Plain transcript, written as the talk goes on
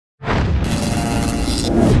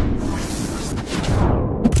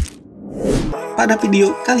Pada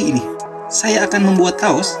video kali ini, saya akan membuat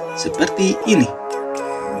kaos seperti ini.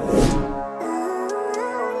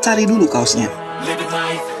 Cari dulu kaosnya.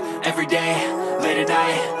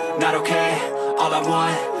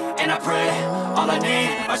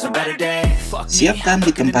 Siapkan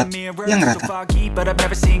di tempat yang rata.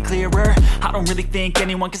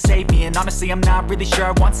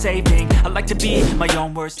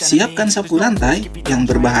 Siapkan sapu lantai yang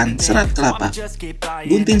berbahan serat kelapa.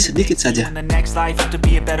 Gunting sedikit saja.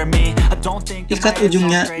 Ikat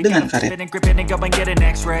ujungnya dengan karet.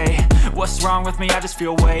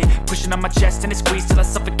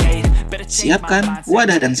 Siapkan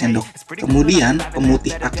wadah dan sendok. Kemudian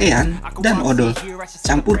pemutih pakaian dan odol.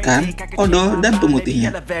 Campurkan odol dan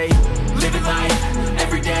pemutihnya.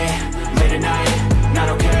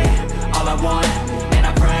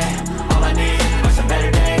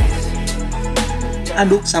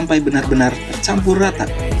 Aduk sampai benar-benar tercampur rata.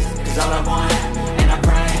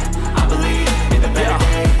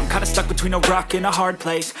 Stuck between a rock and a hard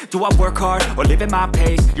place. Do I work hard or live at my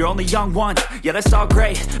pace? You're only young once, yeah that's all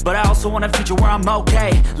great, but I also want a future where I'm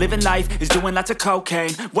okay. Living life is doing lots of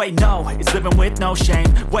cocaine. Wait no, it's living with no shame.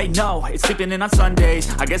 Wait no, it's sleeping in on Sundays.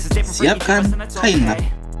 I guess it's different. Siapkan kain lap.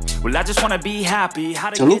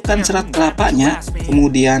 Celupkan serat kelapanya,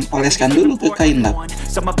 kemudian oleskan dulu ke kain lap.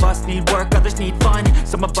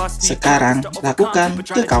 Sekarang lakukan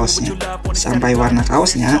ke kaosnya, sampai warna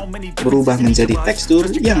kaosnya berubah menjadi tekstur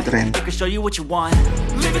yang keren.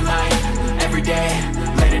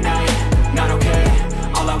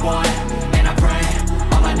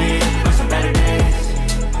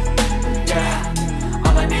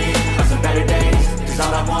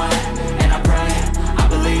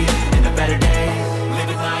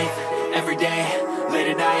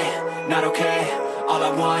 Not okay, all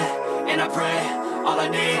I want, and I pray, all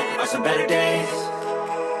I need are some better days.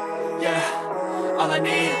 Yeah, all I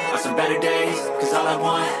need are some better days. Cause all I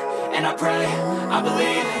want, and I pray, I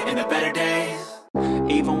believe in the better days.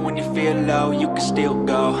 Even when you feel low, you can still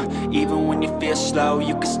go. Even when you feel slow,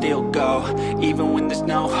 you can still go. Even when there's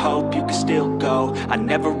no hope, you can still go. I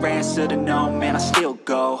never answer to no, man, I still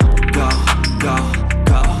go. Go, go,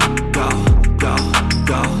 go, go, go, go.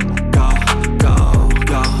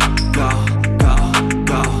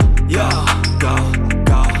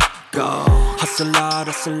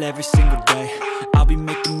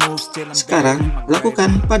 Sekarang,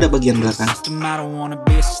 lakukan pada bagian belakang.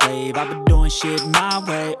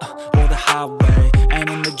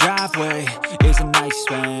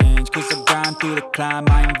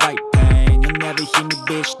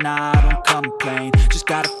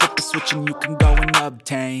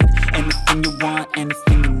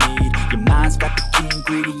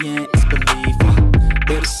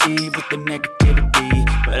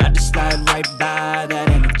 But I just slide right by that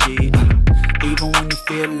energy. Even when you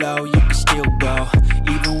feel low, you can still go.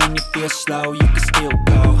 Even when you feel slow, you can still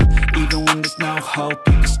go. Even when there's no hope,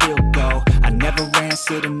 you can still go. I never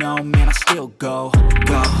answer to no, man, I still go.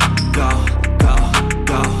 Go, go, go,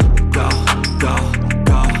 go, go, go,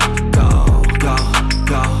 go, go, go,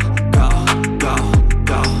 go, go, go, go,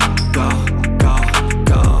 go, go,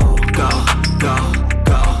 go, go, go,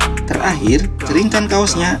 go. Terakhir, keringkan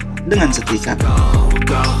kaosnya dengan setrika.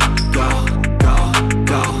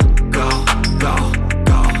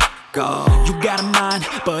 You got a mind,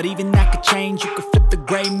 but even that could change. You could flip the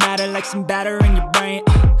gray matter like some batter in your brain.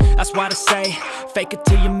 That's why I say, fake it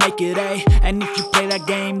till you make it A. And if you play that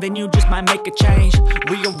game, then you just might make a change.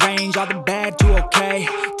 Rearrange all the bad to okay.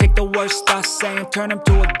 Take the worst thoughts saying, turn them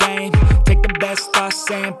to a game. Take the best thoughts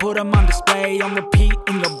saying, put them on display. On repeat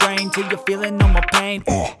in your brain till you're feeling no more pain.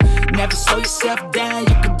 Never slow yourself down,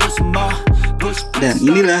 you can do some more. Dan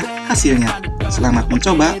inilah hasilnya. Selamat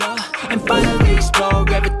mencoba. And finally explore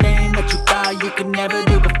everything that you thought you could never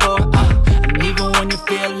do before. And even when you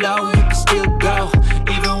feel low, you can still go.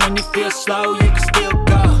 Even when you feel slow, you can still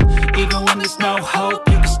go. Even when there's no hope,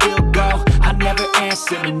 you can still go. I never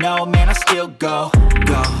answer to no, man, I still go.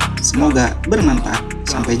 Semoga bermanfaat.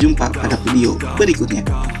 Sampai jumpa pada video berikutnya.